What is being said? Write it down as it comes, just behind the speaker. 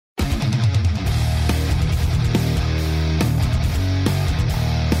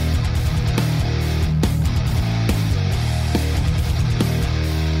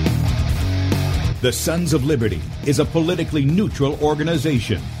The Sons of Liberty is a politically neutral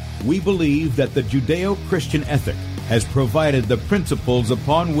organization. We believe that the Judeo-Christian ethic has provided the principles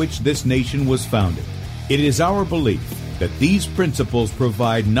upon which this nation was founded. It is our belief that these principles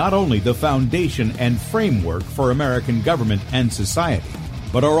provide not only the foundation and framework for American government and society,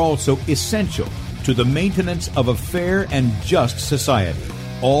 but are also essential to the maintenance of a fair and just society.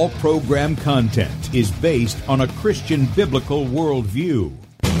 All program content is based on a Christian biblical worldview.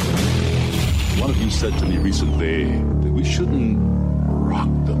 One of you said to me recently that we shouldn't rock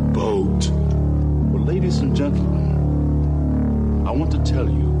the boat. Well, ladies and gentlemen, I want to tell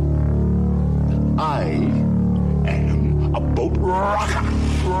you that I am a boat rocker.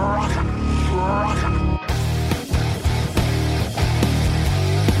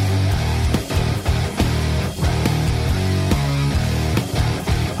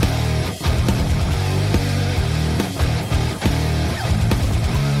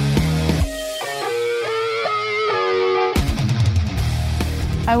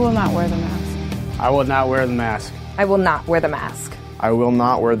 I will not wear the mask. I will not wear the mask. I will not wear the mask. I will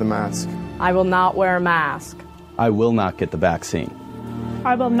not wear the mask. I will not wear a mask. I will not get the vaccine.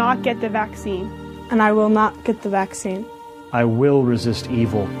 I will not get the vaccine. And I will not get the vaccine. I will resist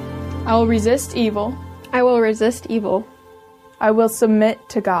evil. I will resist evil. I will resist evil. I will submit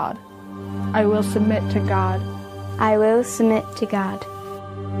to God. I will submit to God. I will submit to God.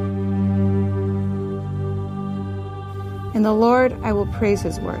 In the Lord I will praise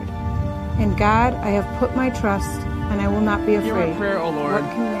His word. In God I have put my trust, and I will not be afraid. Hear my prayer, O Lord,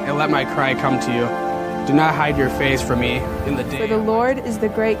 and let my cry come to you. Do not hide your face from me in the day. For the Lord is the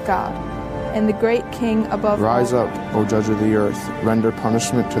great God, and the great King above all. Rise up, O judge of the earth, render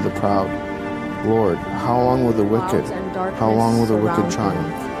punishment to the proud. Lord, how long will the wicked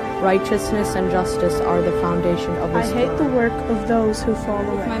triumph? Righteousness and justice are the foundation of this world. I hate the work of those who fall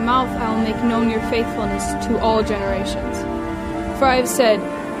away. With my mouth I will make known your faithfulness to all generations. For I have said,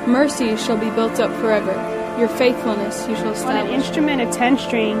 mercy shall be built up forever. Your faithfulness you shall establish. On an instrument of 10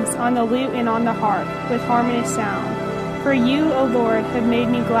 strings, on the lute and on the harp, with harmonious sound. For you, O Lord, have made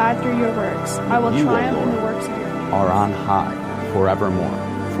me glad through your works. I will triumph in the works of your hands. Are on high forevermore.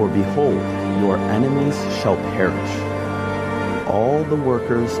 For behold, your enemies shall perish. All the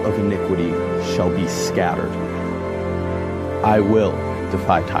workers of iniquity shall be scattered. I will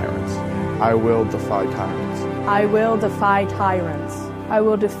defy tyrants. I will defy tyrants. I will defy tyrants. I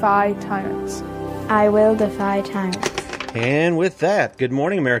will defy tyrants. I will defy tyrants. And with that, good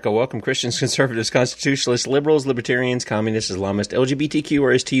morning, America. Welcome, Christians, conservatives, constitutionalists, liberals, libertarians, communists, Islamists, LGBTQ,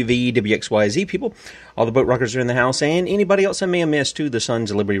 RSTV, WXYZ people. All the boat rockers are in the house, and anybody else I may have missed to the Sons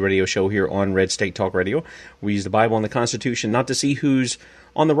of Liberty radio show here on Red State Talk Radio. We use the Bible and the Constitution not to see who's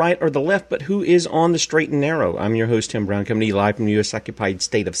on the right or the left, but who is on the straight and narrow. I'm your host, Tim Brown, coming to you live from the U.S.-occupied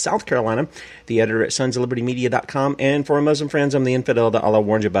state of South Carolina, the editor at sonsoflibertymedia.com. And for our Muslim friends, I'm the infidel that Allah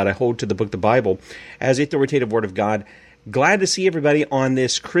warned you about. I hold to the book, the Bible, as the authoritative word of God. Glad to see everybody on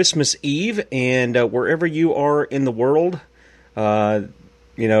this Christmas Eve, and wherever you are in the world, there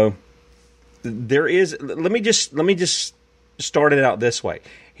is. Let me just start it out this way.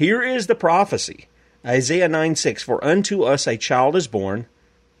 Here is the prophecy, Isaiah 9:6. For unto us a child is born,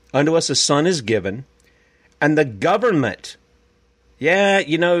 unto us a son is given, and the government. Yeah,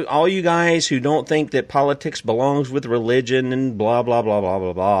 all you guys who don't think that politics belongs with religion and blah blah blah blah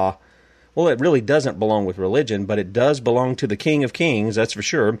blah blah. Well, it really doesn't belong with religion, but it does belong to the King of Kings, that's for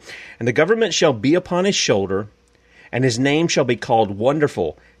sure. And the government shall be upon his shoulder, and his name shall be called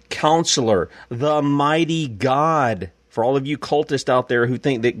Wonderful, Counselor, the Mighty God. For all of you cultists out there who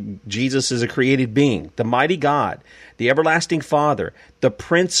think that Jesus is a created being, the Mighty God, the Everlasting Father, the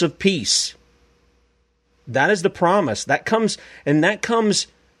Prince of Peace. That is the promise. That comes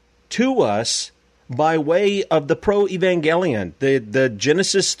to us by way of the pro-evangelion, the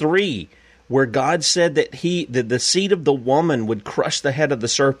Genesis 3, where God said that the seed of the woman would crush the head of the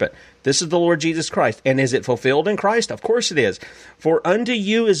serpent. This is the Lord Jesus Christ. And is it fulfilled in Christ? Of course it is. For unto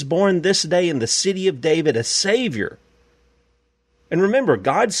you is born this day in the city of David a Savior. And remember,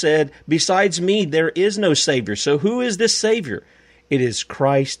 God said, besides me, there is no Savior. So who is this Savior? It is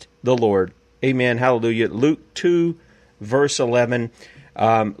Christ the Lord. Amen. Hallelujah. Luke 2, verse 11.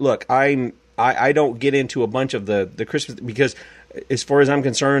 Look, I don't get into a bunch of the Christmas, because as far as I'm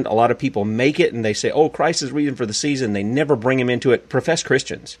concerned, a lot of people make it and they say, oh, Christ is reason for the season. They never bring him into it, professed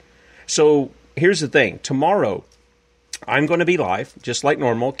Christians. So here's the thing. Tomorrow, I'm going to be live, just like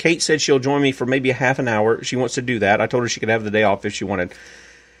normal. Kate said she'll join me for maybe a half an hour. She wants to do that. I told her she could have the day off if she wanted.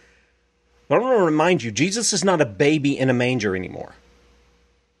 But I want to remind you, Jesus is not a baby in a manger anymore.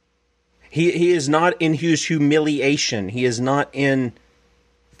 He is not in his humiliation. He is not in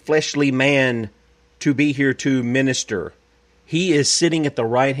fleshly man to be here to minister. He is sitting at the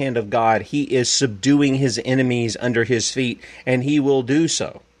right hand of God. He is subduing his enemies under his feet, and he will do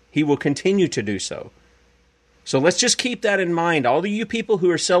so. He will continue to do so. So let's just keep that in mind. All of you people who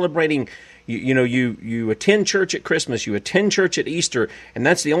are celebrating, you attend church at Christmas, you attend church at Easter, and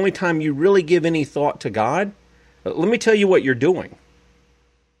that's the only time you really give any thought to God. Let me tell you what you're doing.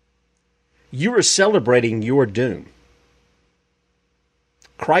 You are celebrating your doom.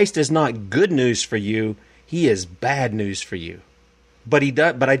 Christ is not good news for you. He is bad news for you. But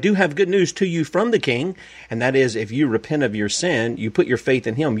I do have good news to you from the King, and that is if you repent of your sin, you put your faith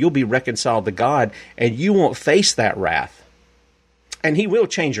in him, you'll be reconciled to God, and you won't face that wrath. And he will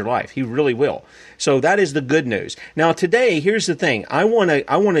change your life. He really will. So that is the good news. Now today, here's the thing. I want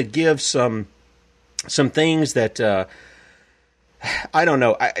to give some things that I don't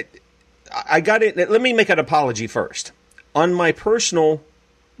know. I got it. Let me make an apology first. On my personal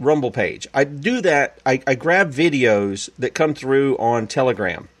Rumble page, I do that. I grab videos that come through on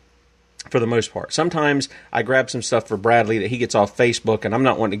Telegram for the most part. Sometimes I grab some stuff for Bradley that he gets off Facebook, and I'm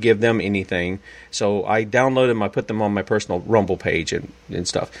not wanting to give them anything. So I download them, I put them on my personal Rumble page and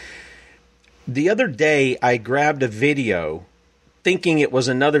stuff. The other day, I grabbed a video thinking it was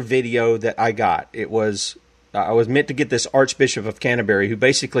another video that I got. I was meant to get this Archbishop of Canterbury who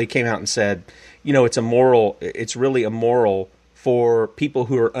basically came out and said, it's really immoral for people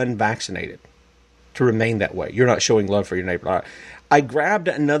who are unvaccinated to remain that way. You're not showing love for your neighbor. I grabbed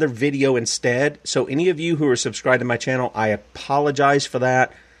another video instead. So any of you who are subscribed to my channel, I apologize for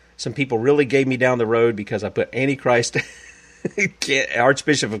that. Some people really gave me down the road because I put Antichrist.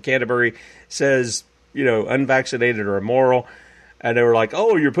 Archbishop of Canterbury says, unvaccinated or immoral. And they were like,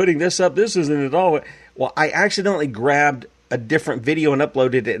 oh, you're putting this up. This isn't at all. Well, I accidentally grabbed a different video and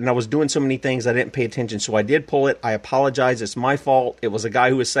uploaded it, and I was doing so many things I didn't pay attention, so I did pull it. I apologize. It's my fault. It was a guy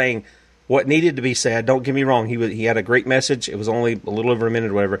who was saying what needed to be said. Don't get me wrong. He had a great message. It was only a little over a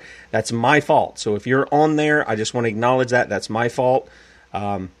minute or whatever. That's my fault. So if you're on there, I just want to acknowledge that. That's my fault.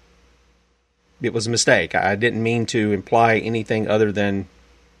 It was a mistake. I didn't mean to imply anything other than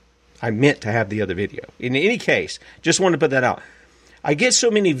I meant to have the other video. In any case, just wanted to put that out. I get so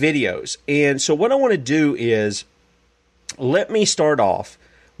many videos, and so what I want to do is let me start off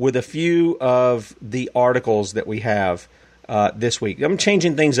with a few of the articles that we have this week. I'm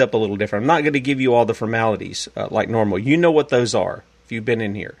changing things up a little different. I'm not going to give you all the formalities like normal. You know what those are if you've been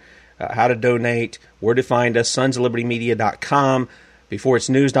in here. How to donate, where to find us, sonsoflibertymedia.com, before it's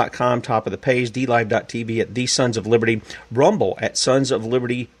news.com, top of the page, dlive.tv at the Sons of Liberty, Rumble at Sons of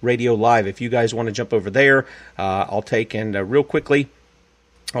Liberty Radio Live. If you guys want to jump over there, I'll take and real quickly,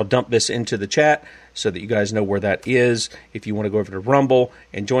 I'll dump this into the chat so that you guys know where that is. If you want to go over to Rumble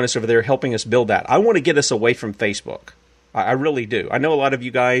and join us over there, helping us build that. I want to get us away from Facebook. I really do. I know a lot of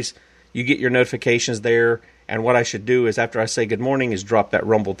you guys, you get your notifications there, and what I should do is after I say good morning is drop that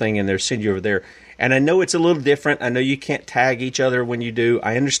Rumble thing in there, send you over there. And I know it's a little different. I know you can't tag each other when you do.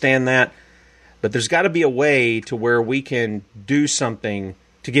 I understand that. But there's got to be a way to where we can do something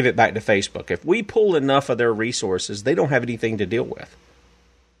to give it back to Facebook. If we pull enough of their resources, they don't have anything to deal with.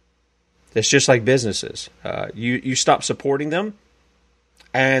 It's just like businesses. You stop supporting them,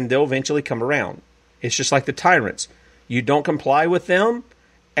 and they'll eventually come around. It's just like the tyrants. You don't comply with them,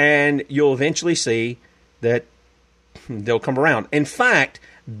 and you'll eventually see that they'll come around. In fact,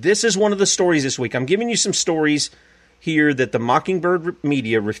 this is one of the stories this week. I'm giving you some stories here that the Mockingbird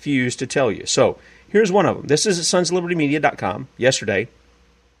media refused to tell you. So here's one of them. This is at sonsoflibertymedia.com yesterday.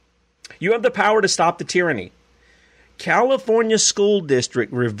 You have the power to stop the tyranny. California school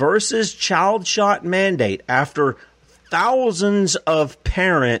district reverses child shot mandate after thousands of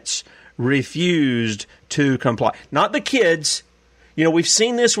parents refused to comply. Not the kids. We've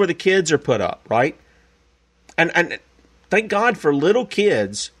seen this where the kids are put up, right? And thank God for little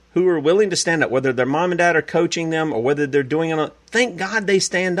kids who are willing to stand up, whether their mom and dad are coaching them or whether they're doing it. Thank God they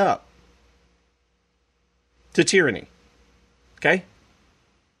stand up to tyranny. Okay?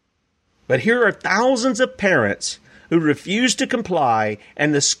 But here are thousands of parents who refused to comply,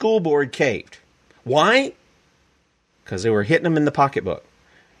 and the school board caved. Why? Because they were hitting them in the pocketbook.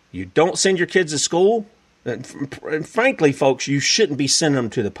 You don't send your kids to school? And frankly, folks, you shouldn't be sending them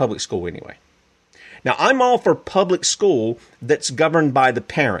to the public school anyway. Now, I'm all for public school that's governed by the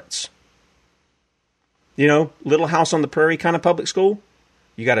parents. Little house on the prairie kind of public school.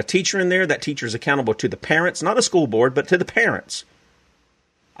 You got a teacher in there. That teacher is accountable to the parents, not a school board, but to the parents.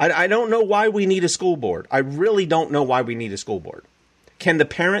 I don't know why we need a school board. I really don't know why we need a school board. Can the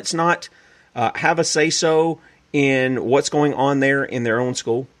parents not have a say-so in what's going on there in their own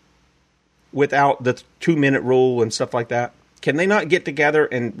school without the 2-minute rule and stuff like that? Can they not get together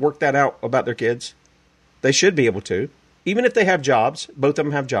and work that out about their kids? They should be able to. Even if they have jobs, both of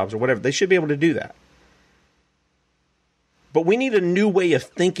them have jobs or whatever, they should be able to do that. But we need a new way of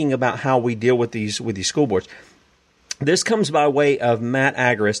thinking about how we deal with these school boards. This comes by way of Matt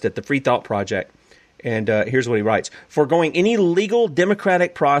Agarist at the Free Thought Project. And here's what he writes. Foregoing any legal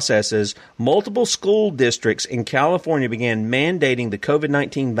democratic processes, multiple school districts in California began mandating the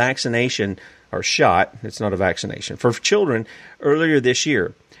COVID-19 vaccination or shot, it's not a vaccination, for children earlier this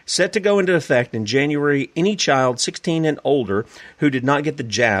year. Set to go into effect in January, any child 16 and older who did not get the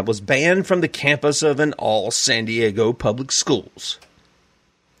jab was banned from the campus of an all San Diego public schools.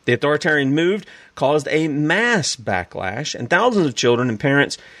 The authoritarian move caused a mass backlash, and thousands of children and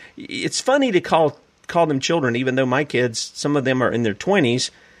parents. It's funny to call them children, even though my kids, some of them are in their 20s.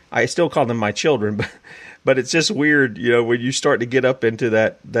 I still call them my children, but it's just weird, when you start to get up into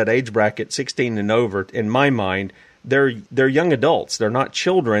that age bracket, 16 and over. In my mind, they're young adults. They're not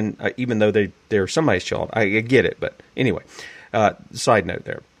children, even though they're somebody's child. I get it, but anyway, side note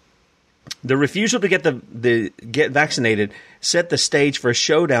there. The refusal to get vaccinated set the stage for a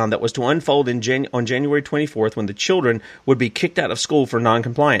showdown that was to unfold on January 24th when the children would be kicked out of school for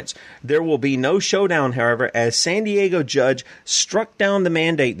noncompliance. There will be no showdown, however, as San Diego judge struck down the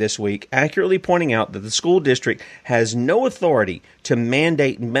mandate this week, accurately pointing out that the school district has no authority to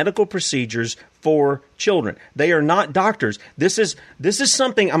mandate medical procedures for children. They are not doctors. This is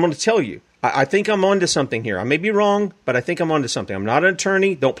something I'm going to tell you. I think I'm onto something here. I may be wrong, but I think I'm onto something. I'm not an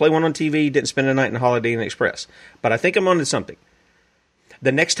attorney. Don't play one on TV. Didn't spend a night in Holiday Inn Express. But I think I'm onto something.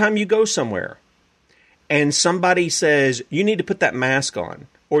 The next time you go somewhere and somebody says, you need to put that mask on,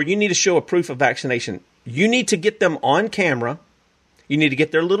 or you need to show a proof of vaccination, you need to get them on camera. You need to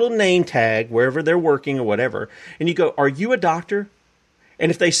get their little name tag wherever they're working or whatever. And you go, are you a doctor?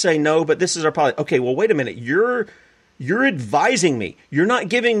 And if they say no, but this is our policy. Okay, well, wait a minute. You're advising me. You're not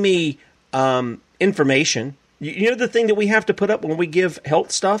giving me information. You know the thing that we have to put up when we give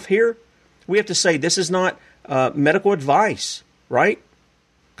health stuff here? We have to say this is not medical advice, right?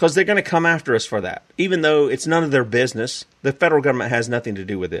 Because they're going to come after us for that, even though it's none of their business. The federal government has nothing to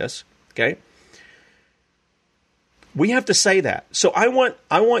do with this, okay? We have to say that. So I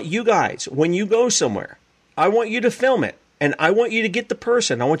want you guys, when you go somewhere, I want you to film it, and I want you to get the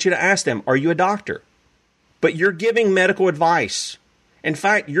person. I want you to ask them, are you a doctor? But you're giving medical advice. In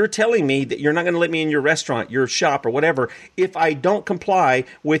fact, you're telling me that you're not going to let me in your restaurant, your shop, or whatever if I don't comply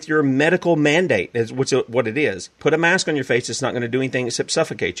with your medical mandate, which is what it is. Put a mask on your face. It's not going to do anything except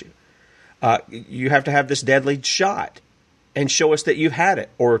suffocate you. You have to have this deadly shot and show us that you've had it,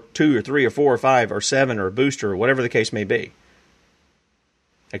 or 2 or 3 or 4 or 5 or 7 or a booster or whatever the case may be.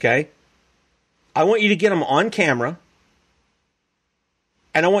 Okay? I want you to get them on camera,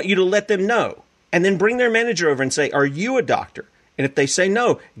 and I want you to let them know. And then bring their manager over and say, are you a doctor? And if they say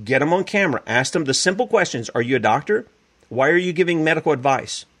no, get them on camera. Ask them the simple questions. Are you a doctor? Why are you giving medical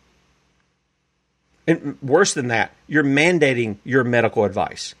advice? And worse than that, you're mandating your medical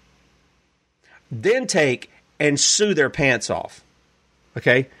advice. Then take and sue their pants off.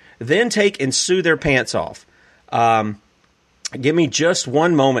 Okay? Then take and sue their pants off. Give me just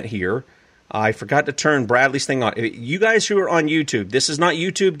one moment here. I forgot to turn Bradley's thing on. You guys who are on YouTube, this is not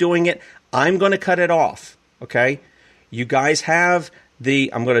YouTube doing it. I'm going to cut it off. Okay? You guys have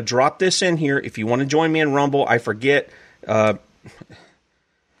I'm going to drop this in here. If you want to join me in Rumble, I forget. I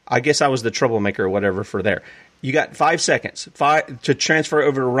guess I was the troublemaker or whatever for there. You got 5 seconds to transfer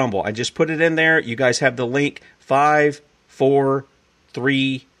over to Rumble. I just put it in there. You guys have the link. 5, 4,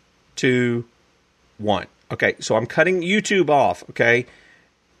 3, 2, 1. Okay, so I'm cutting YouTube off, okay?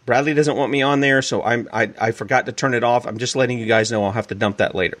 Bradley doesn't want me on there, so I forgot to turn it off. I'm just letting you guys know I'll have to dump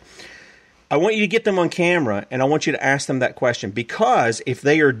that later. I want you to get them on camera, and I want you to ask them that question, because if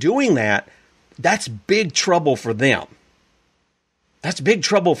they are doing that, that's big trouble for them. That's big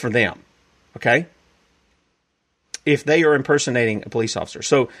trouble for them, okay? If they are impersonating a police officer.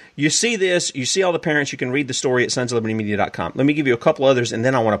 So you see this, you see all the parents, you can read the story at sonsoflibertymedia.com. Let me give you a couple others, and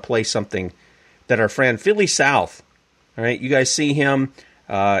then I want to play something that our friend Philly South, all right, you guys see him.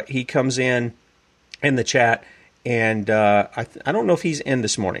 He comes in the chat, and I don't know if he's in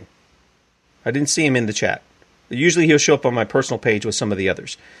this morning. I didn't see him in the chat. Usually he'll show up on my personal page with some of the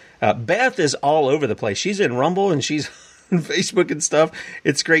others. Beth is all over the place. She's in Rumble and she's on Facebook and stuff.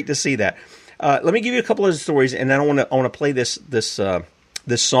 It's great to see that. Let me give you a couple of stories, and then I want to play this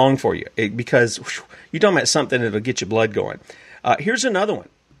song for you, because you're talking about something that'll get your blood going. Here's another one.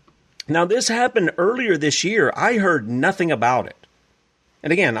 Now, this happened earlier this year. I heard nothing about it.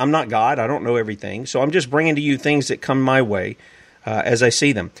 And again, I'm not God. I don't know everything. So I'm just bringing to you things that come my way as I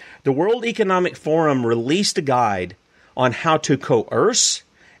see them. The World Economic Forum released a guide on how to coerce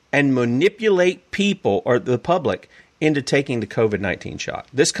and manipulate people or the public into taking the COVID-19 shot.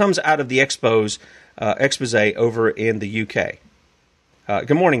 This comes out of the expose over in the UK.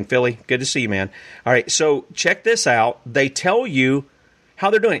 Good morning, Philly. Good to see you, man. All right, so check this out. They tell you how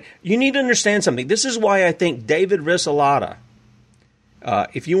they're doing. You need to understand something. This is why I think David Risalata,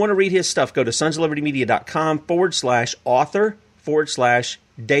 if you want to read his stuff, go to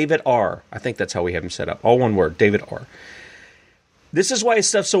sonsoflibertymedia.com/author/David R. I think that's how we have him set up. All one word, David R. This is why his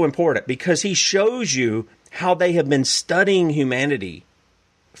stuff's so important, because he shows you how they have been studying humanity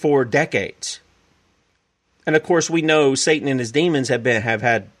for decades. And of course, we know Satan and his demons have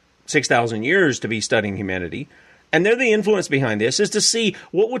had 6,000 years to be studying humanity. And they're the influence behind this, is to see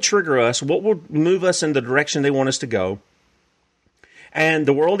what will trigger us, what will move us in the direction they want us to go. And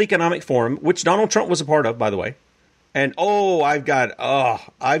the World Economic Forum, which Donald Trump was a part of, by the way. And I've got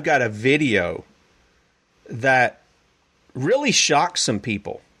a video that really shocked some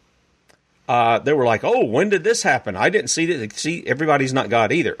people. They were like, when did this happen? I didn't see it. See, everybody's not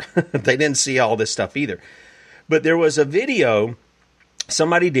God either. They didn't see all this stuff either. But there was a video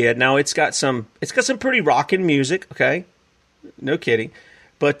somebody did. Now it's got some pretty rockin' music, okay? No kidding.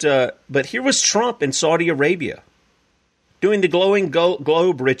 But here was Trump in Saudi Arabia doing the glowing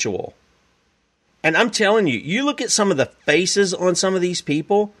globe ritual. And I'm telling you, you look at some of the faces on some of these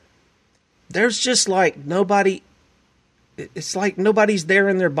people, there's just like nobody. It's like nobody's there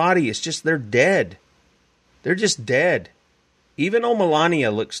in their body. It's just they're dead. They're just dead. Even old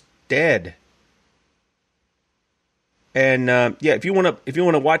Melania looks dead. And if you want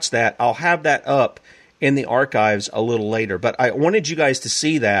to watch that, I'll have that up in the archives a little later. But I wanted you guys to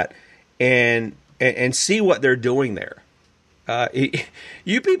see that and see what they're doing there.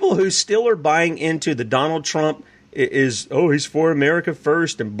 You people who still are buying into the Donald Trump he's for America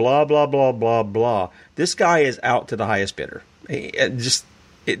first and blah, blah, blah, blah, blah. This guy is out to the highest bidder.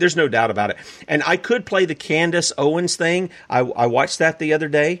 There's no doubt about it. And I could play the Candace Owens thing. I watched that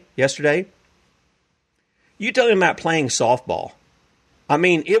yesterday. You tell him about playing softball. I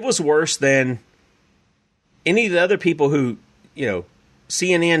mean, it was worse than any of the other people who,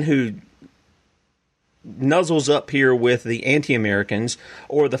 CNN who nuzzles up here with the anti-Americans,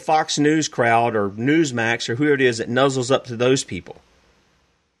 or the Fox News crowd or Newsmax or whoever it is that nuzzles up to those people.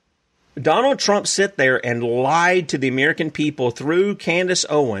 Donald Trump sat there and lied to the American people through Candace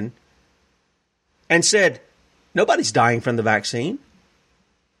Owen and said, nobody's dying from the vaccine.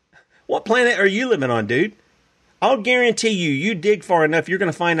 What planet are you living on, dude? I'll guarantee you dig far enough, you're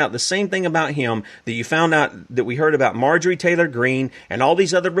going to find out the same thing about him that you found out that we heard about Marjorie Taylor Greene and all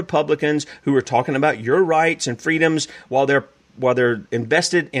these other Republicans who are talking about your rights and freedoms while they're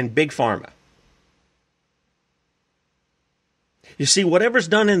invested in Big Pharma. You see, whatever's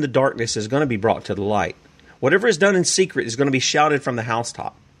done in the darkness is going to be brought to the light. Whatever is done in secret is going to be shouted from the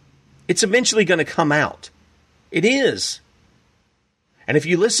housetop. It's eventually going to come out. It is. And if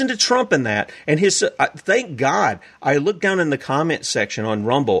you listen to Trump in that, and thank God, I looked down in the comment section on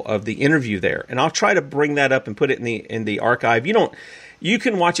Rumble of the interview there, and I'll try to bring that up and put it in the archive. You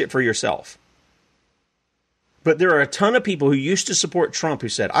can watch it for yourself. But there are a ton of people who used to support Trump who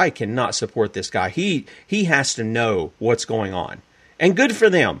said, I cannot support this guy. He has to know what's going on. And good for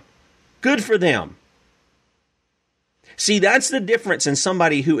them. Good for them. See, that's the difference in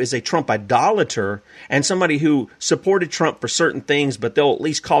somebody who is a Trump idolater and somebody who supported Trump for certain things, but they'll at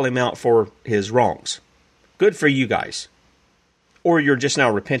least call him out for his wrongs. Good for you guys. Or you're just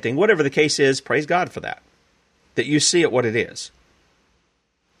now repenting. Whatever the case is, praise God for that. That you see it what it is.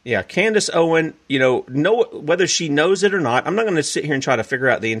 Yeah, Candace Owen, know whether she knows it or not. I'm not going to sit here and try to figure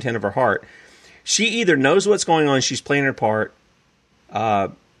out the intent of her heart. She either knows what's going on, she's playing her part,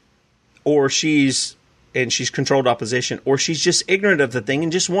 or she's controlled opposition, or she's just ignorant of the thing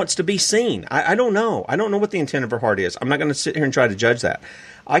and just wants to be seen. I don't know. I don't know what the intent of her heart is. I'm not going to sit here and try to judge that.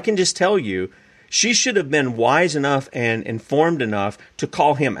 I can just tell you, she should have been wise enough and informed enough to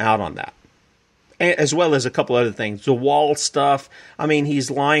call him out on that. As well as a couple other things. The wall stuff. I mean, he's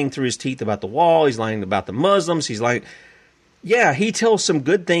lying through his teeth about the wall. He's lying about the Muslims. He's lying. Yeah, he tells some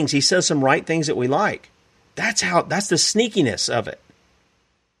good things. He says some right things that we like. That's the sneakiness of it.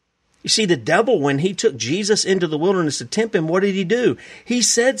 You see, the devil, when he took Jesus into the wilderness to tempt him, what did he do? He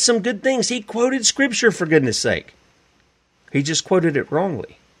said some good things. He quoted Scripture, for goodness sake. He just quoted it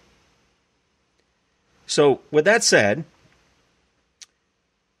wrongly. So, with that said,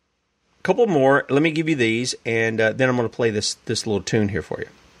 a couple more. Let me give you these, and then I'm going to play this little tune here for you.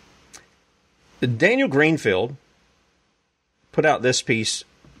 Daniel Greenfield put out this piece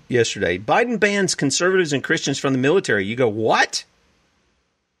yesterday. Biden bans conservatives and Christians from the military. You go, what?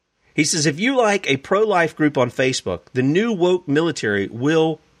 He says, if you like a pro-life group on Facebook, the new woke military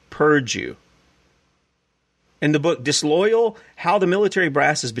will purge you. In the book Disloyal, How the Military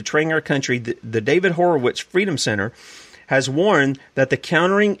Brass is Betraying Our Country, the David Horowitz Freedom Center has warned that the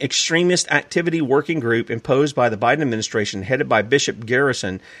Countering Extremist Activity Working Group imposed by the Biden administration, headed by Bishop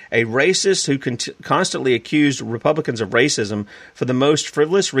Garrison, a racist who constantly accused Republicans of racism for the most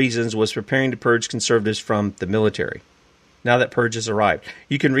frivolous reasons, was preparing to purge conservatives from the military. Now that purge has arrived.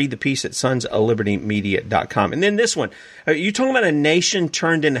 You can read the piece at sonsoflibertymedia.com. And then this one. You're talking about a nation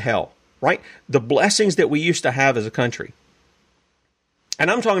turned into hell, right? The blessings that we used to have as a country. And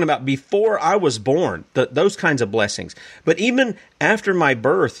I'm talking about before I was born, those kinds of blessings. But even after my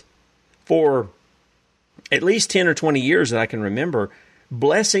birth, for at least 10 or 20 years that I can remember,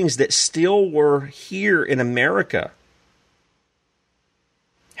 blessings that still were here in America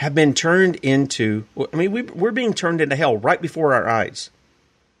have been turned into, we're being turned into hell right before our eyes.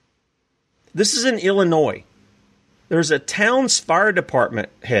 This is in Illinois. There's a town's fire department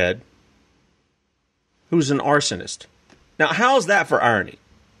head who's an arsonist. Now, how's that for irony?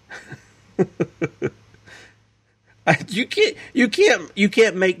 You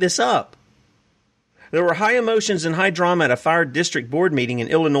can't make this up. There were high emotions and high drama at a fire district board meeting in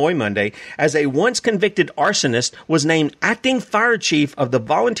Illinois Monday as a once convicted arsonist was named acting fire chief of the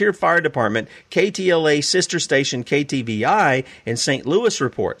volunteer fire department, KTLA sister station KTVI in St. Louis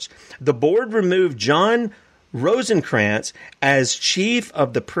reports. The board removed John Rosenkrantz as chief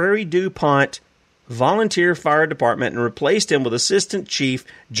of the Prairie du Pont volunteer fire department and replaced him with assistant chief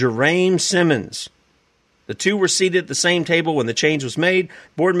Jerame Simmons. The two were seated at the same table when the change was made.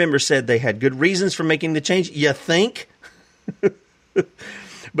 Board members said they had good reasons for making the change. You think?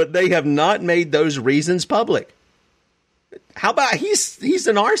 But they have not made those reasons public. How about he's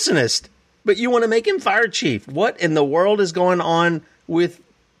an arsonist, but you want to make him fire chief? What in the world is going on with...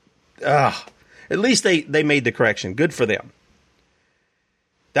 At least they made the correction. Good for them.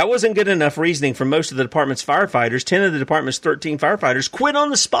 That wasn't good enough reasoning for most of the department's firefighters. 10 of the department's 13 firefighters quit on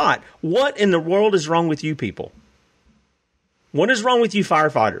the spot. What in the world is wrong with you people? What is wrong with you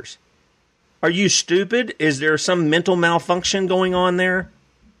firefighters? Are you stupid? Is there some mental malfunction going on there?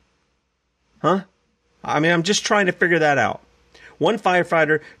 Huh? I'm just trying to figure that out. One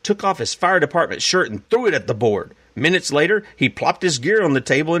firefighter took off his fire department shirt and threw it at the board. Minutes later, he plopped his gear on the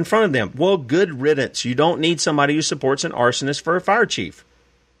table in front of them. Well, good riddance. You don't need somebody who supports an arsonist for a fire chief.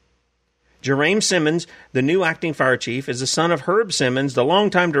 Jerame Simmons, the new acting fire chief, is the son of Herb Simmons, the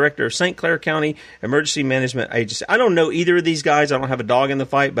longtime director of St. Clair County Emergency Management Agency. I don't know either of these guys. I don't have a dog in the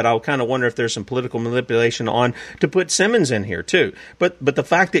fight, but I'll kind of wonder if there's some political manipulation on to put Simmons in here too. But the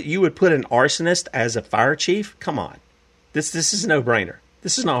fact that you would put an arsonist as a fire chief, come on. This is a no-brainer.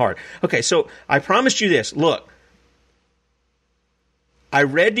 This is not hard. Okay, so I promised you this. Look, I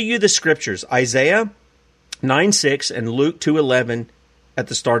read to you the scriptures, Isaiah 9:6 and Luke 2:11 at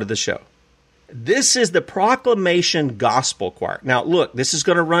the start of the show. This is the proclamation gospel choir. Now, look, this is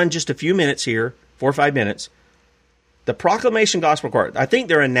going to run just a few minutes here, 4 or 5 minutes. The proclamation gospel choir, I think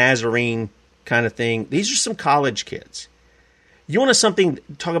they're a Nazarene kind of thing. These are some college kids. You want to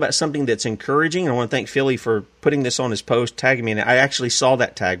talk about something that's encouraging? I want to thank Philly for putting this on his post, tagging me in it. I actually saw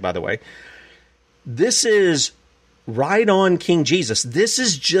that tag, by the way. This is right on King Jesus. This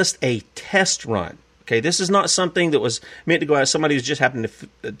is just a test run. Okay, this is not something that was meant to go out. Somebody who's just happened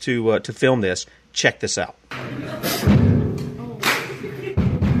to film this. Check this out.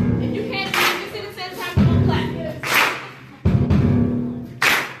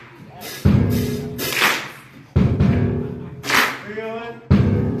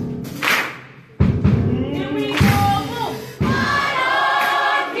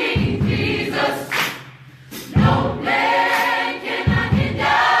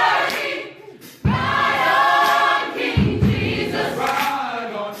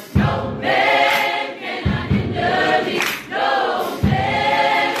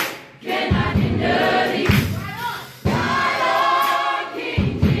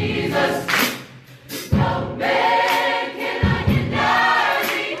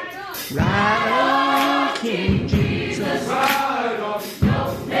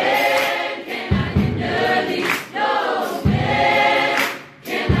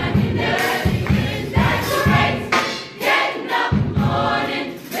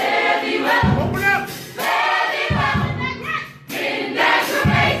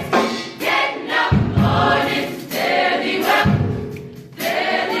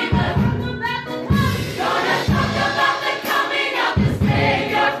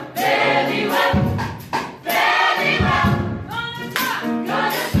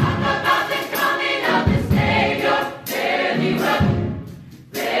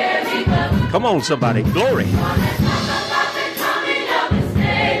 Come on, somebody. Glory.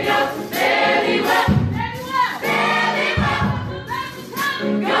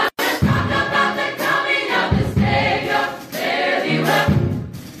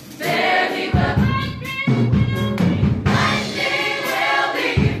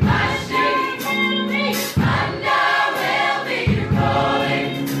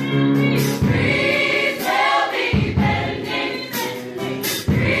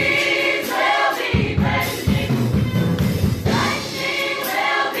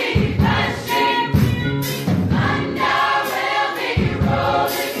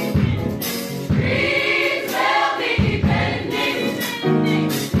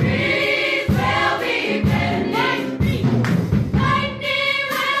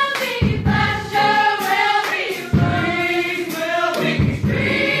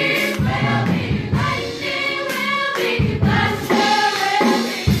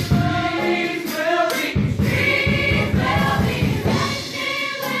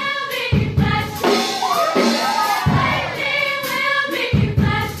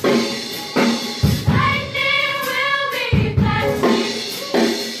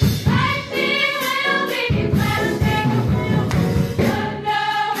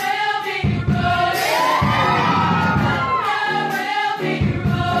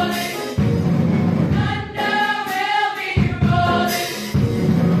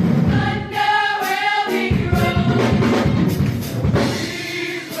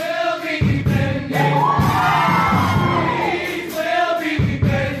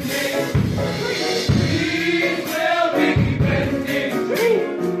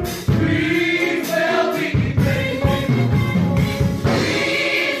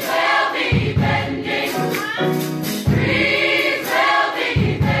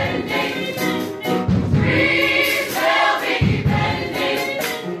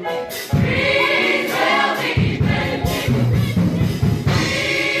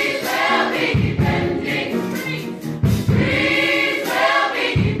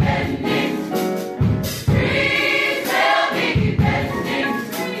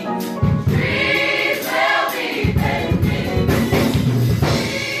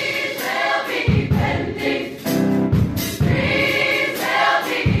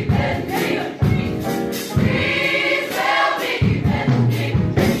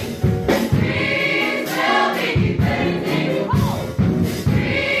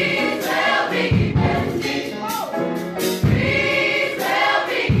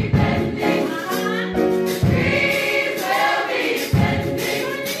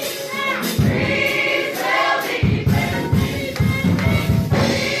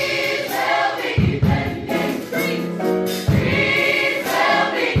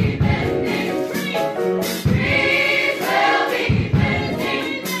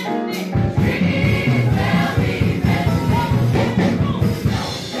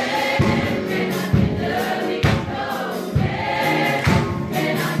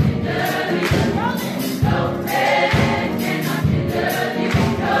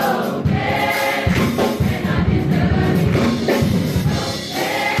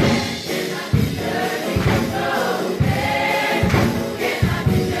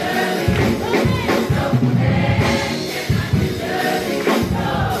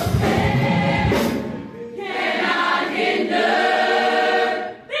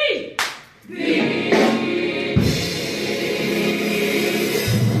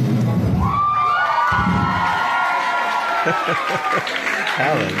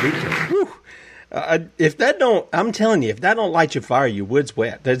 Hallelujah. Whew. If that don't, I'm telling you, if that don't light your fire, your wood's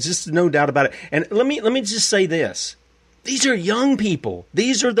wet. There's just no doubt about it. And let me just say this. These are young people.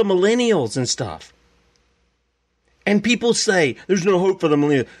 These are the millennials and stuff. And people say, there's no hope for the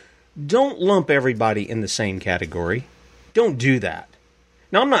millennials. Don't lump everybody in the same category. Don't do that.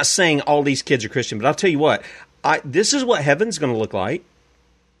 Now, I'm not saying all these kids are Christian, but I'll tell you what. This is what heaven's going to look like.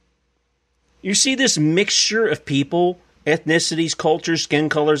 You see this mixture of people, ethnicities, cultures, skin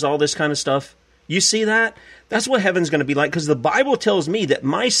colors, all this kind of stuff? You see that? That's what heaven's going to be like, because the Bible tells me that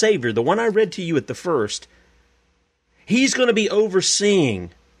my Savior, the one I read to you at the first, he's going to be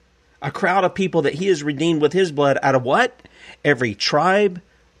overseeing a crowd of people that he has redeemed with his blood out of what? Every tribe,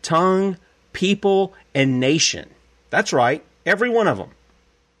 tongue, people, and nation. That's right. Every one of them.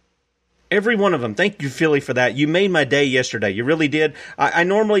 Every one of them. Thank you, Philly, for that. You made my day yesterday. You really did. I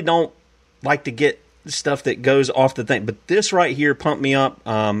normally don't like to get stuff that goes off the thing, but this right here pumped me up.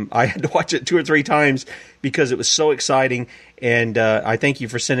 I had to watch it 2 or 3 times because it was so exciting, and I thank you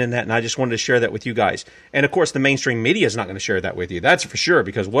for sending that, and I just wanted to share that with you guys. And, of course, the mainstream media is not going to share that with you. That's for sure,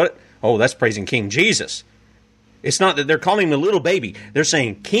 because what? Oh, that's praising King Jesus. It's not that they're calling him a little baby. They're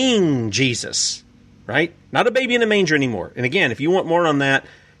saying King Jesus, right? Not a baby in a manger anymore. And, again, if you want more on that,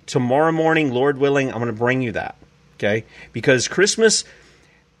 tomorrow morning, Lord willing, I'm going to bring you that, okay? Because Christmas,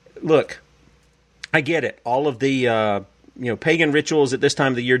 look, I get it. All of the pagan rituals at this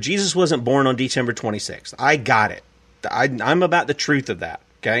time of the year. Jesus wasn't born on December 26th. I got it. I'm about the truth of that,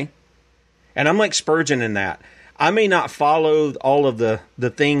 okay? And I'm like Spurgeon in that. I may not follow all of the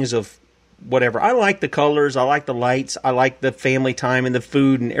things of whatever. I like the colors. I like the lights. I like the family time and the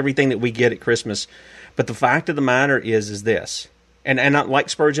food and everything that we get at Christmas. But the fact of the matter is this. And like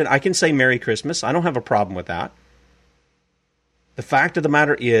Spurgeon, I can say Merry Christmas. I don't have a problem with that. The fact of the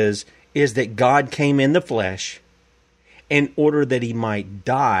matter is that God came in the flesh in order that he might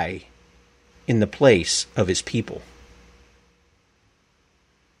die in the place of his people.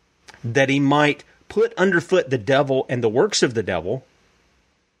 That he might put underfoot the devil and the works of the devil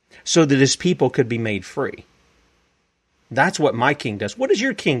so that his people could be made free. That's what my king does. What does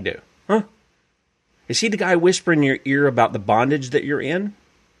your king do? Huh? Is he the guy whispering in your ear about the bondage that you're in?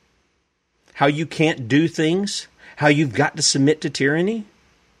 How you can't do things? How you've got to submit to tyranny?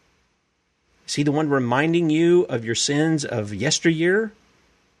 Is he the one reminding you of your sins of yesteryear?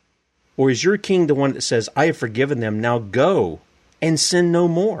 Or is your king the one that says, I have forgiven them, now go and sin no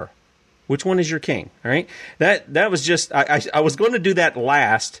more? Which one is your king? All right. That was just, I was going to do that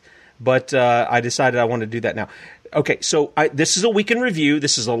last, but I decided I want to do that now. Okay, so this is a week in review.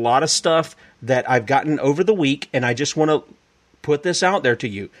 This is a lot of stuff that I've gotten over the week, and I just want to put this out there to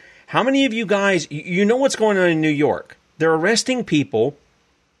you. How many of you guys, you know what's going on in New York? They're arresting people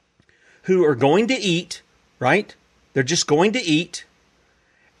who are going to eat, right? They're just going to eat.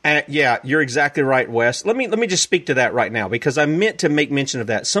 Yeah, you're exactly right, Wes. Let me just speak to that right now, because I meant to make mention of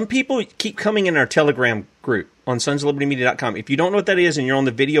that. Some people keep coming in our Telegram group on sonsoflibertymedia.com. If you don't know what that is and you're on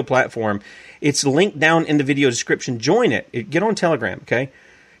the video platform, it's linked down in the video description. Join it. Get on Telegram, okay?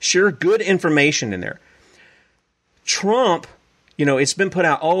 Share good information in there. Trump, it's been put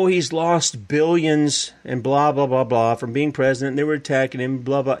out, oh, he's lost billions and blah, blah, blah, blah from being president. They were attacking him,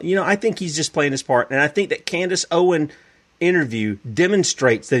 blah, blah. I think he's just playing his part. And I think that Candace Owen interview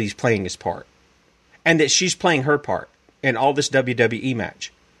demonstrates that he's playing his part and that she's playing her part in all this WWE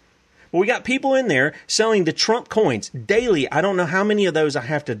match. Well, we got people in there selling the Trump coins daily. I don't know how many of those I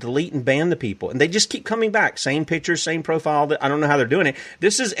have to delete and ban the people. And they just keep coming back. Same pictures, same profile. I don't know how they're doing it.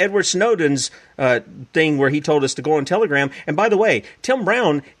 This is Edward Snowden's thing where he told us to go on Telegram. And by the way, Tim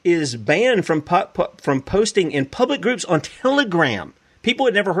Brown is banned from posting in public groups on Telegram. People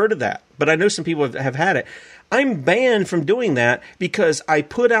had never heard of that, but I know some people have had it. I'm banned from doing that because I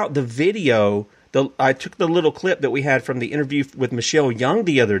put out the video. I took the little clip that we had from the interview with Michelle Young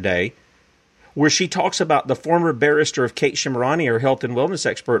the other day, where she talks about the former barrister of Kate Shimarani, her health and wellness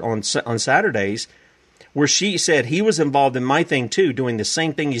expert on Saturdays, where she said he was involved in my thing too, doing the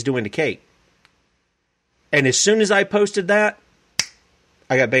same thing he's doing to Kate. And as soon as I posted that,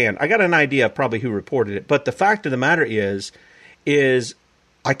 I got banned. I got an idea of probably who reported it, but the fact of the matter is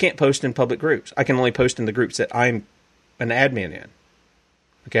I can't post in public groups. I can only post in the groups that I'm an admin in.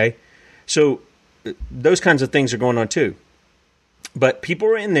 Okay? So those kinds of things are going on too. But people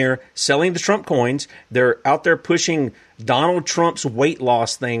are in there selling the Trump coins. They're out there pushing Donald Trump's weight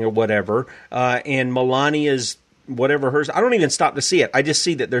loss thing or whatever, and Melania's whatever hers. I don't even stop to see it. I just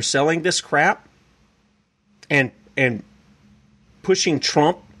see that they're selling this crap and pushing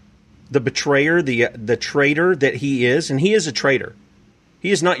Trump, the betrayer, the traitor that he is, and he is a traitor. He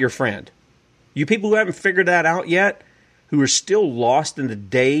is not your friend. You people who haven't figured that out yet, who are still lost in the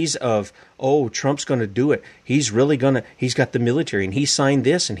days of, oh, Trump's going to do it. He's got the military, and he signed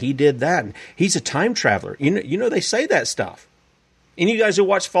this, and he did that, and he's a time traveler. You know, they say that stuff. Any of you guys who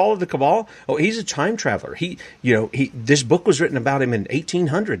watch Fall of the Cabal, oh, he's a time traveler. This book was written about him in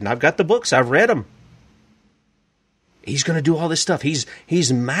 1800, and I've got the books. I've read them. He's going to do all this stuff.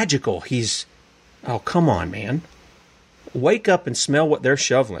 He's magical. Oh, come on, man. Wake up and smell what they're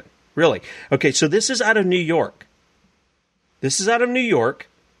shoveling. Really. Okay, so this is out of New York. These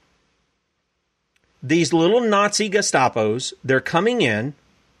little Nazi Gestapos, they're coming in,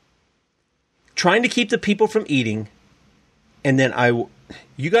 trying to keep the people from eating. And then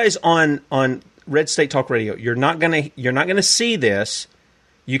you guys on Red State Talk Radio, you're not gonna see this.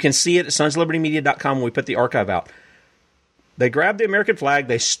 You can see it at sonslibertymedia.com when we put the archive out. They grab the American flag,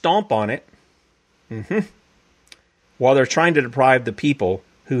 they stomp on it, while they're trying to deprive the people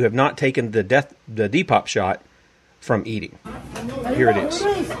who have not taken the Depop shot from eating. Here it is.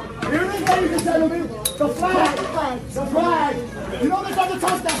 Here it is, ladies and gentlemen. The flag. The flag. You know they're going to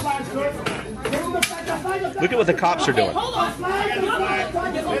touch that flag, sir. Look at what the cops are doing.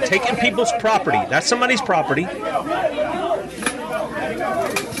 Taking people's property. That's somebody's property.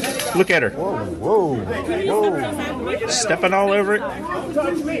 Look at her. Whoa. Stepping all over it.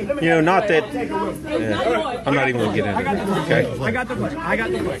 You know, not that... Yeah, I'm not even going to get into it. Okay? I got the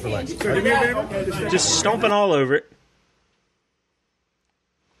flag. So do me a favor. Just stomping all over it.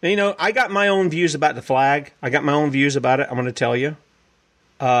 You know, I got my own views about the flag. I got my own views about it, I'm going to tell you.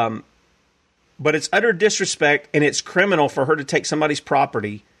 But it's utter disrespect, and it's criminal for her to take somebody's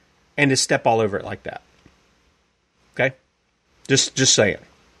property and to step all over it like that. Okay? Just saying.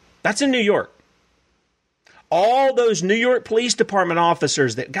 That's in New York. All those New York Police Department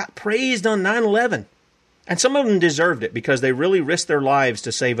officers that got praised on 9/11, and some of them deserved it because they really risked their lives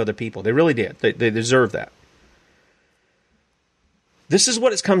to save other people. They really did. They deserve that. This is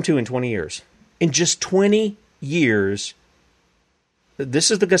what it's come to in 20 years. In just 20 years,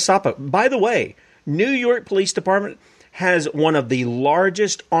 this is the Gestapo. By the way, New York Police Department has one of the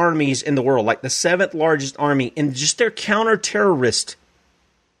largest armies in the world, like the 7th largest army in just their counter-terrorist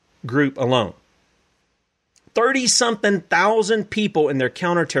group alone. 30-something thousand people in their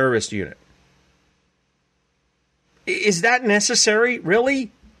counter-terrorist unit. Is that necessary?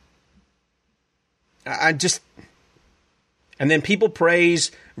 Really? And then people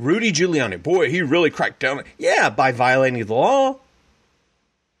praise Rudy Giuliani. Boy, he really cracked down. Yeah, by violating the law.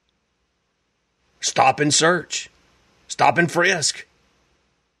 Stop and search. Stop and frisk.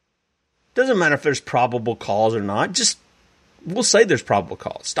 Doesn't matter if there's probable cause or not. We'll say there's probable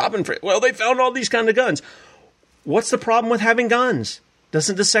cause. Stop and frisk. Well, they found all these kind of guns. What's the problem with having guns?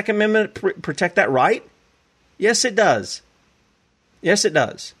 Doesn't the Second Amendment protect that right? Yes, it does. Yes, it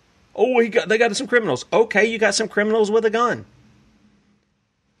does. Oh, they got some criminals. Okay, you got some criminals with a gun.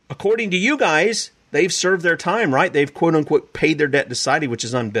 According to you guys, they've served their time, right? They've, quote-unquote, paid their debt to society, which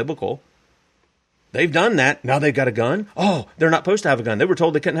is unbiblical. They've done that. Now they've got a gun. Oh, they're not supposed to have a gun. They were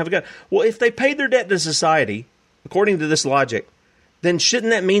told they couldn't have a gun. Well, if they paid their debt to society, according to this logic, then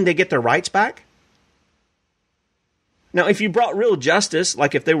shouldn't that mean they get their rights back? Now, if you brought real justice,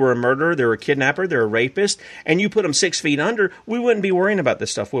 like if they were a murderer, they were a kidnapper, they're a rapist, and you put them 6 feet under, we wouldn't be worrying about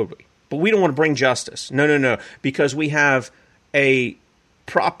this stuff, would we? But we don't want to bring justice. No. Because we have a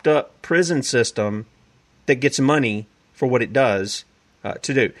propped up prison system that gets money for what it does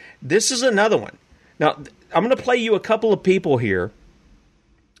to do. This is another one. Now, I'm going to play you a couple of people here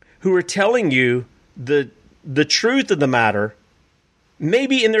who are telling you the truth of the matter,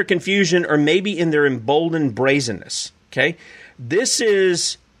 maybe in their confusion or maybe in their emboldened brazenness. Okay? This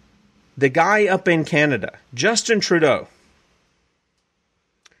is the guy up in Canada, Justin Trudeau.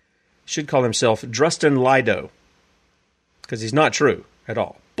 Should call himself Justin Lido, because he's not true at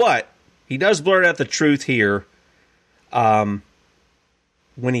all. But he does blurt out the truth here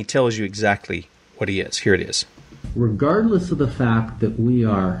when he tells you exactly what he is. Here it is. Regardless of the fact that we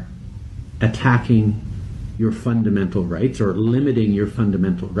are attacking your fundamental rights or limiting your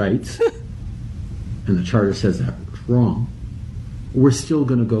fundamental rights, and the Charter says that's wrong, we're still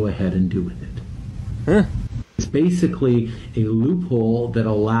going to go ahead and do with it. Huh. It's basically a loophole that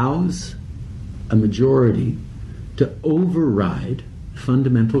allows a majority to override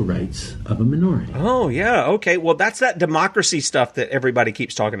fundamental rights of a minority. Oh, yeah, okay. Well, that's that democracy stuff that everybody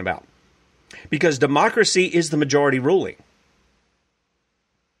keeps talking about. Because democracy is the majority ruling.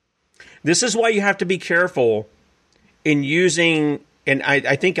 This is why you have to be careful in using, and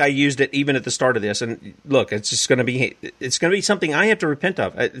I think I used it even at the start of this, and look, it's going to be something I have to repent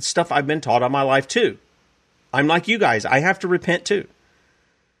of. It's stuff I've been taught all my life too. I'm like you guys. I have to repent too.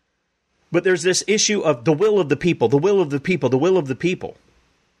 But there's this issue of the will of the people, the will of the people, the will of the people.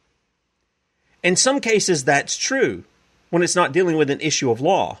 In some cases, that's true when it's not dealing with an issue of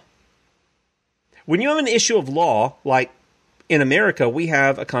law. When you have an issue of law, like in America, we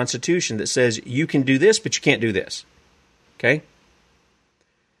have a constitution that says you can do this, but you can't do this. Okay?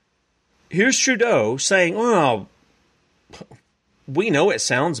 Here's Trudeau saying, well, we know it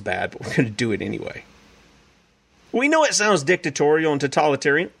sounds bad, but we're going to do it anyway. We know it sounds dictatorial and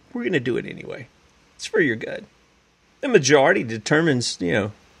totalitarian. We're going to do it anyway. It's for your good. The majority determines,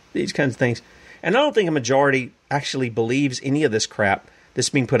 these kinds of things. And I don't think a majority actually believes any of this crap that's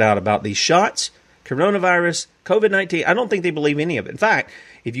being put out about these shots, coronavirus, COVID-19. I don't think they believe any of it. In fact,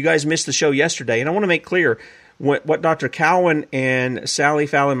 if you guys missed the show yesterday, and I want to make clear, what Dr. Cowan and Sally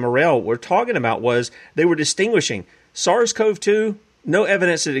Fallon Morell were talking about was they were distinguishing SARS-CoV-2, no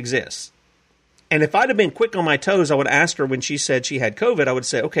evidence it exists. And if I'd have been quick on my toes, I would ask her when she said she had COVID, I would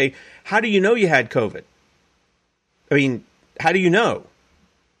say, okay, how do you know you had COVID? I mean, how do you know?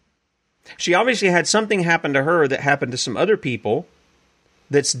 She obviously had something happen to her that happened to some other people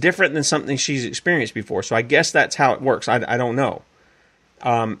that's different than something she's experienced before. So I guess that's how it works. I don't know.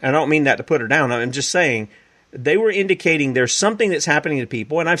 I don't mean that to put her down. I'm just saying they were indicating there's something that's happening to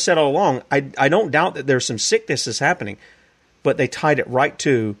people. And I've said all along, I don't doubt that there's some sickness that's happening. But they tied it right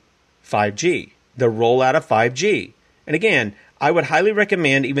to 5G, the rollout of 5G. And again, I would highly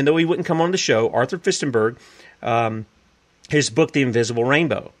recommend, even though he wouldn't come on the show, Arthur Fistenberg, his book, The Invisible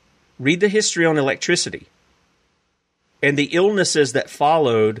Rainbow. Read the history on electricity and the illnesses that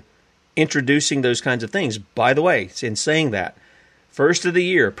followed introducing those kinds of things. By the way, in saying that, first of the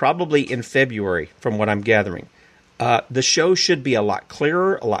year, probably in February, from what I'm gathering, the show should be a lot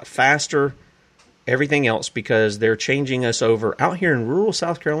clearer, a lot faster, everything else, because they're changing us over out here in rural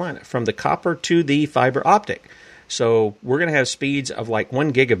South Carolina from the copper to the fiber optic. So we're going to have speeds of like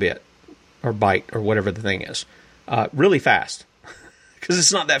 1 gigabit or byte or whatever the thing is, really fast. Because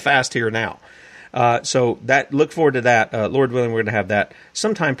it's not that fast here now. So look forward to that. Lord willing, we're going to have that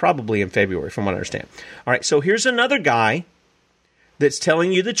sometime probably in February, from what I understand. All right, so here's another guy that's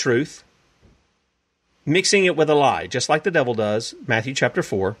telling you the truth, mixing it with a lie, just like the devil does, Matthew chapter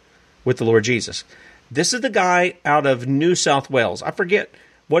 4, with the Lord Jesus. This is the guy out of New South Wales. I forget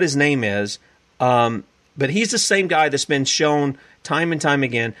what his name is, but he's the same guy that's been shown time and time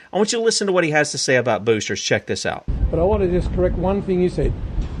again. I want you to listen to what he has to say about boosters. Check this out. But I want to just correct one thing you said.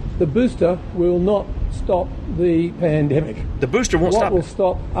 The booster will not stop the pandemic. The booster won't stop it. What will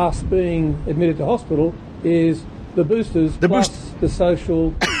stop us being admitted to hospital is the boosters plus the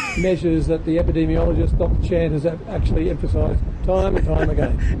social measures that the epidemiologist, Dr. Chan, has actually emphasised time and time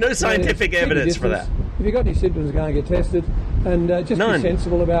again. No scientific evidence for that. If you've got any symptoms, go and get tested. And just None. Be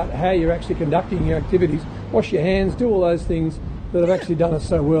sensible about how you're actually conducting your activities. Wash your hands, do all those things that have actually done us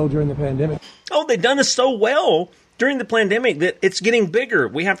so well during the pandemic. Oh, they've done us so well during the pandemic that it's getting bigger.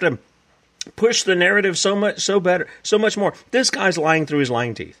 We have to push the narrative so much more. This guy's lying through his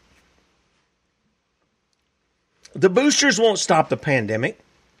lying teeth. The boosters won't stop the pandemic.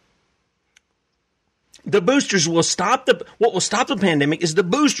 The boosters will stop what will stop the pandemic is the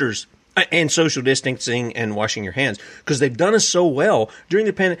boosters and social distancing and washing your hands, because they've done us so well during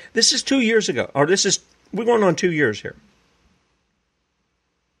the pandemic. This is 2 years ago, or we're going on 2 years here.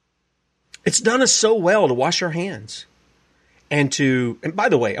 It's done us so well to wash our hands. And by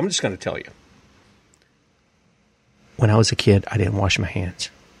the way, I'm just going to tell you. When I was a kid, I didn't wash my hands.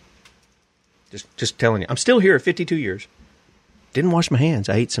 Just telling you. I'm still here at 52 years. Didn't wash my hands.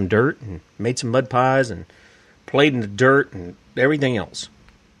 I ate some dirt and made some mud pies and played in the dirt and everything else.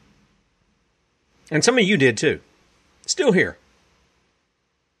 And some of you did too. Still here.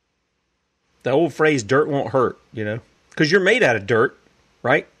 The old phrase, dirt won't hurt, because you're made out of dirt,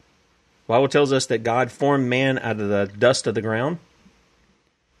 right? The Bible tells us that God formed man out of the dust of the ground.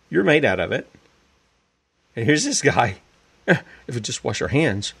 You're made out of it. And here's this guy. If we just wash our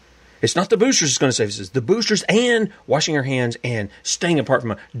hands. It's not the boosters that's going to save us. It's the boosters and washing our hands and staying apart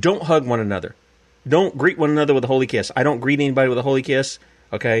from Don't hug one another. Don't greet one another with a holy kiss. I don't greet anybody with a holy kiss.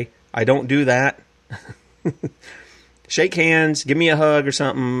 Okay? I don't do that. Shake hands. Give me a hug or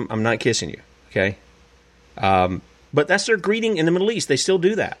something. I'm not kissing you. Okay? But that's their greeting in the Middle East. They still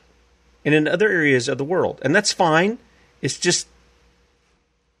do that. And in other areas of the world. And that's fine. It's just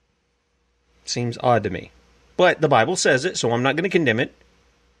seems odd to me. But the Bible says it, so I'm not going to condemn it.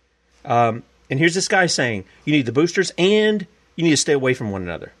 And here's this guy saying, you need the boosters and you need to stay away from one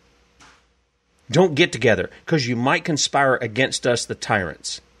another. Don't get together, because you might conspire against us, the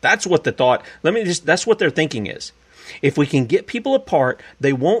tyrants. That's what the thought, that's what their thinking is. If we can get people apart,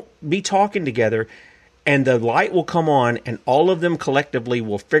 they won't be talking together, And the light will come on, and all of them collectively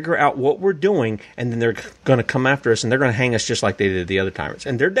will figure out what we're doing, and then they're going to come after us, and they're going to hang us just like they did the other tyrants.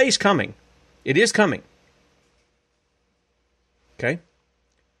 And their day's coming. It is coming. Okay?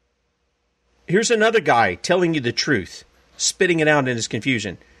 Here's another guy telling you the truth, spitting it out in his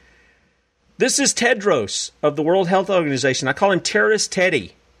confusion. This is Tedros of the World Health Organization. I call him Terrorist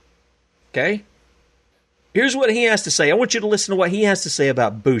Teddy. Okay? Here's what he has to say. I want you to listen to what he has to say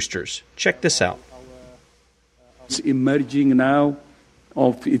about boosters. Check this out. It's emerging now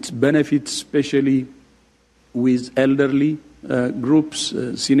of its benefits, especially with elderly groups,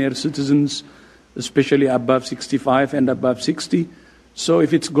 senior citizens, especially above 65 and above 60. So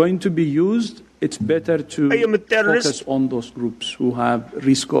if it's going to be used, it's better to focus on those groups who have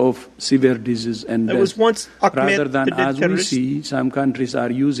risk of severe disease and death, rather than, as we see, some countries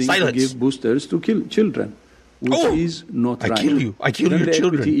are using to give boosters to kill children, which is not right. I kill you. I kill your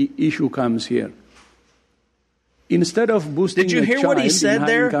children. The equity issue comes here. Instead of boosting Did you hear what he said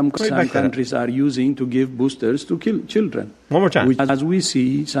there? Some countries are using to give boosters to kill children. One more time. Which, as we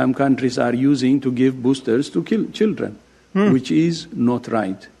see, some countries are using to give boosters to kill children, which is not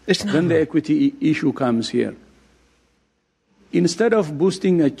right. Then the equity issue comes here. Instead of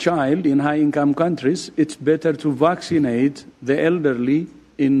boosting a child in high-income countries, it's better to vaccinate the elderly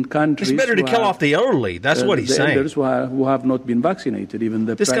in countries. It's better to kill off the elderly. That's what he's saying. Elders who have not been vaccinated, even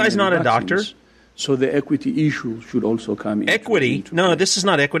the This guy's not a doctor. So the equity issue should also come in. Equity? No, this is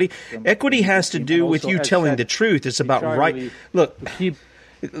not equity. Equity has to do with you telling the truth. It's about right. Look,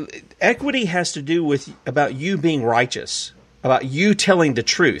 equity has to do with about you being righteous, about you telling the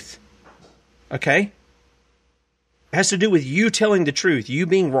truth. Okay? It has to do with you telling the truth, you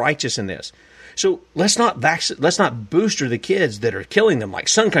being righteous in this. So let's not booster the kids that are killing them like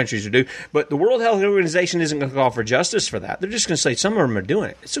some countries do. But the World Health Organization isn't going to call for justice for that. They're just going to say some of them are doing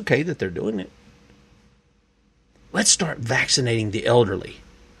it. It's okay that they're doing it. Let's start vaccinating the elderly.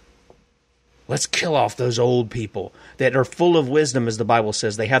 Let's kill off those old people that are full of wisdom, as the Bible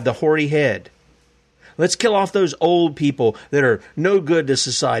says. They have the hoary head. Let's kill off those old people that are no good to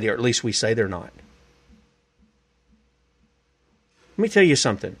society, or at least we say they're not. Let me tell you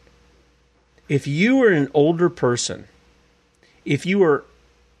something. If you are an older person, if you are,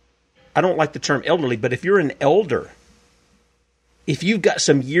 I don't like the term elderly, but if you're an elder, if you've got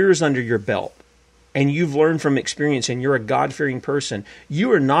some years under your belt, and you've learned from experience and you're a God-fearing person,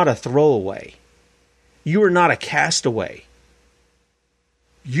 you are not a throwaway. You are not a castaway.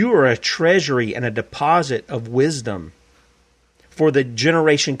 You are a treasury and a deposit of wisdom for the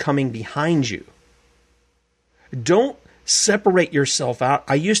generation coming behind you. Don't separate yourself out.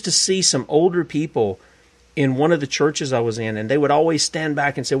 I used to see some older people in one of the churches I was in, and they would always stand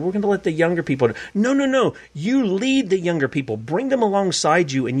back and say, we're going to let the younger people do. No. You lead the younger people. Bring them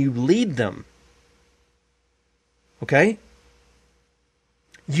alongside you and you lead them. Okay?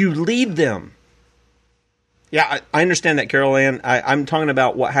 You lead them. Yeah, I understand that, Carol Ann. I'm talking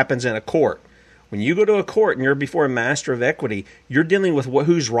about what happens in a court. When you go to a court and you're before a master of equity, you're dealing with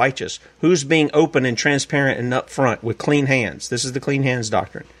who's righteous, who's being open and transparent and upfront with clean hands. This is the clean hands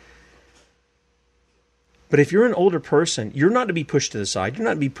doctrine. But if you're an older person, you're not to be pushed to the side. You're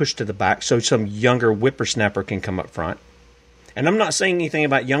not to be pushed to the back so some younger whippersnapper can come up front. And I'm not saying anything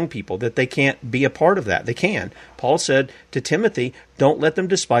about young people, that they can't be a part of that. They can. Paul said to Timothy, don't let them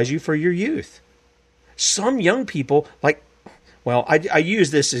despise you for your youth. Some young people, I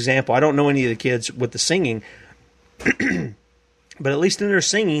use this example. I don't know any of the kids with the singing, but at least in their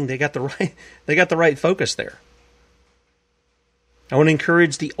singing, they got the right focus there. I want to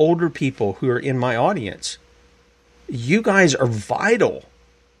encourage the older people who are in my audience. You guys are vital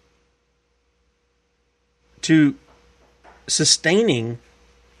to sustaining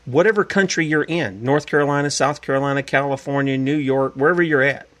whatever country you're in, North Carolina, South Carolina, California, New York, wherever you're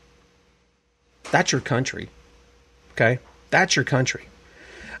at. That's your country. Okay? That's your country.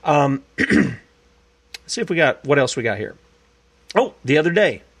 Let's see if what else we got here. Oh, the other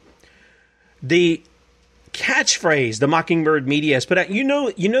day, the catchphrase the Mockingbird media has put out, you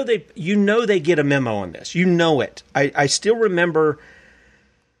know they get a memo on this. You know it. I still remember,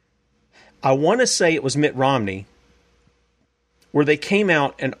 I want to say it was Mitt Romney, where they came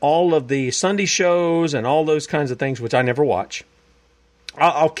out and all of the Sunday shows and all those kinds of things, which I never watch.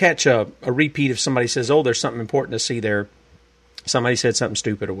 I'll catch a repeat if somebody says, oh, there's something important to see there. Somebody said something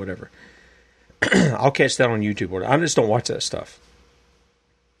stupid or whatever. I'll catch that on YouTube. I just don't watch that stuff.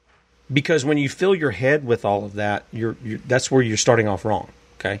 Because when you fill your head with all of that, that's where you're starting off wrong.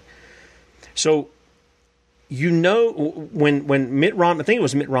 Okay? So, when Mitt Romney, I think it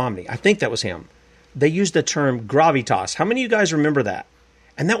was Mitt Romney, I think that was him, they used the term gravitas. How many of you guys remember that?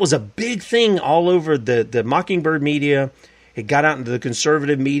 And that was a big thing all over the Mockingbird media. It got out into the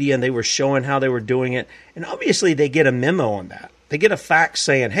conservative media, and they were showing how they were doing it. And obviously, they get a memo on that. They get a fax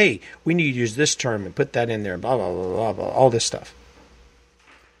saying, hey, we need to use this term and put that in there, and blah, blah, blah, blah, blah, all this stuff.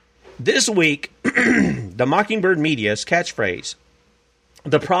 This week, the Mockingbird media's catchphrase,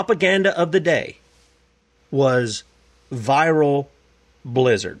 the propaganda of the day, was viral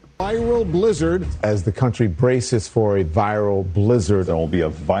blizzard. Viral blizzard. As the country braces for a viral blizzard. There will be a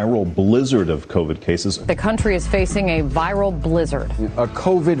viral blizzard of COVID cases. The country is facing a viral blizzard. A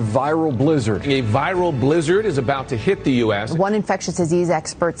COVID viral blizzard. A viral blizzard is about to hit the U.S. One infectious disease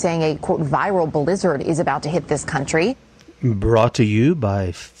expert saying a, quote, viral blizzard is about to hit this country. Brought to you by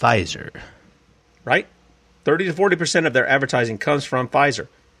Pfizer. Right? 30 to 40% of their advertising comes from Pfizer.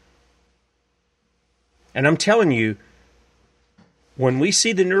 And I'm telling you, when we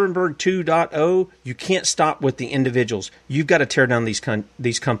see the Nuremberg 2.0, you can't stop with the individuals. You've got to tear down these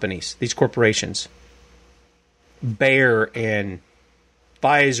companies, these corporations. Bayer and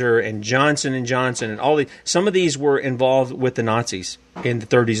Pfizer and Johnson & Johnson and all these. Some of these were involved with the Nazis in the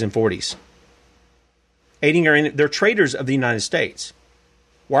 30s and 40s. They're traitors of the United States.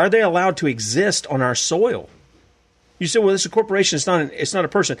 Why are they allowed to exist on our soil? You say, well, it's a corporation. It's not a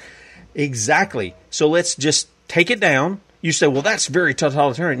person. Exactly. So let's just take it down. You say, well, that's very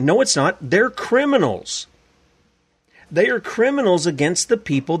totalitarian. No, it's not. They're criminals. They are criminals against the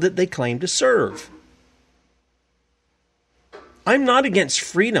people that they claim to serve. I'm not against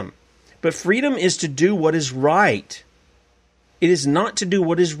freedom, but freedom is to do what is right. It is not to do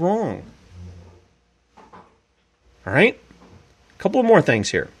what is wrong. All right? A couple of more things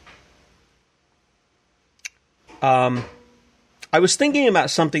here. I was thinking about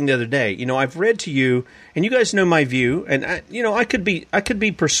something the other day. You know, I've read to you, and you guys know my view, and I could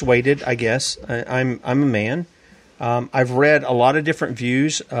be persuaded. I guess I'm a man. I've read a lot of different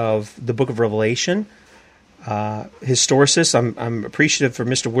views of the Book of Revelation. Historicist. I'm appreciative for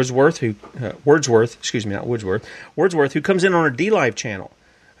Mr. Wordsworth, who comes in on our D-Live channel,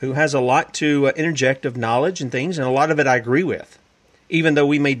 who has a lot to interject of knowledge and things, and a lot of it I agree with, even though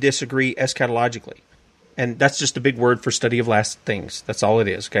we may disagree eschatologically. And that's just a big word for study of last things. That's all it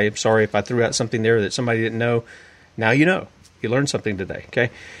is, okay? I'm sorry if I threw out something there that somebody didn't know. Now you know. You learned something today,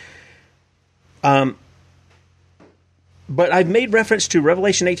 okay? But I've made reference to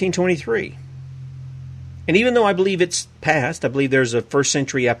Revelation 18:23. And even though I believe it's past, I believe there's a first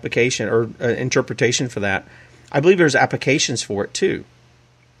century application or interpretation for that, I believe there's applications for it too,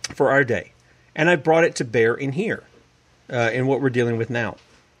 for our day. And I brought it to bear in here, in what we're dealing with now.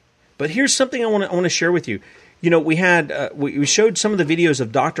 But here's something I want to share with you. You know, we showed some of the videos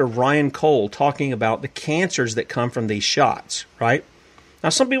of Dr. Ryan Cole talking about the cancers that come from these shots, right? Now,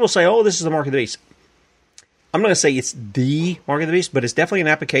 some people say, oh, this is the mark of the beast. I'm not going to say it's the mark of the beast, but it's definitely an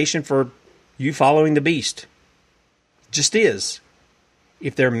application for you following the beast. It just is.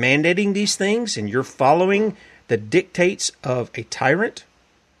 If they're mandating these things and you're following the dictates of a tyrant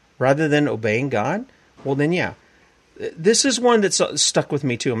rather than obeying God, well, then, yeah. This is one that's stuck with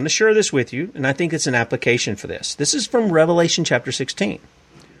me, too. I'm going to share this with you, and I think it's an application for this. This is from Revelation chapter 16.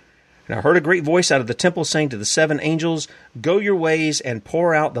 And I heard a great voice out of the temple saying to the 7 angels, go your ways and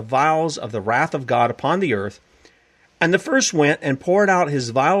pour out the vials of the wrath of God upon the earth. And the first went and poured out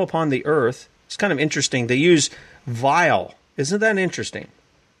his vial upon the earth. It's kind of interesting. They use vial. Isn't that interesting?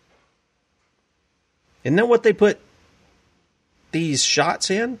 Isn't that what they put these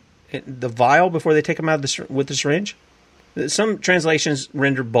shots in? The vial before they take them out with the syringe? Some translations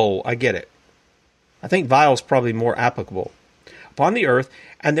render bowl. I get it. I think vial is probably more applicable. Upon the earth,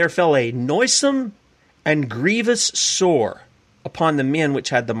 and there fell a noisome and grievous sore upon the men which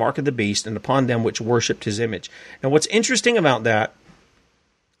had the mark of the beast, and upon them which worshipped his image. Now, what's interesting about that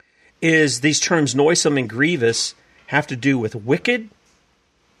is these terms noisome and grievous have to do with wicked,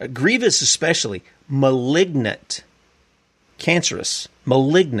 grievous especially, malignant, cancerous,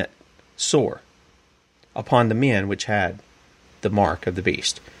 malignant sore upon the men which had the mark of the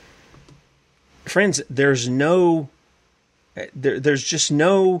beast. Friends, there's just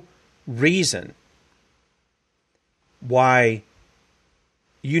no reason why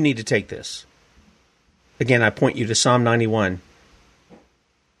you need to take this. Again, I point you to Psalm 91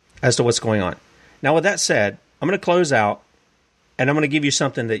 as to what's going on. Now, with that said, I'm going to close out, and I'm going to give you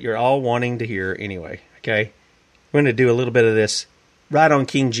something that you're all wanting to hear anyway, okay? We're going to do a little bit of this right on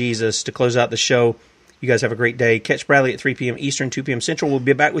King Jesus to close out the show. You guys have a great day. Catch Bradley at 3 p.m. Eastern, 2 p.m. Central. We'll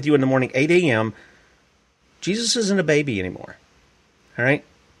be back with you in the morning, 8 a.m. Jesus isn't a baby anymore. All right?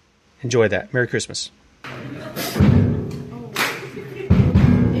 Enjoy that. Merry Christmas.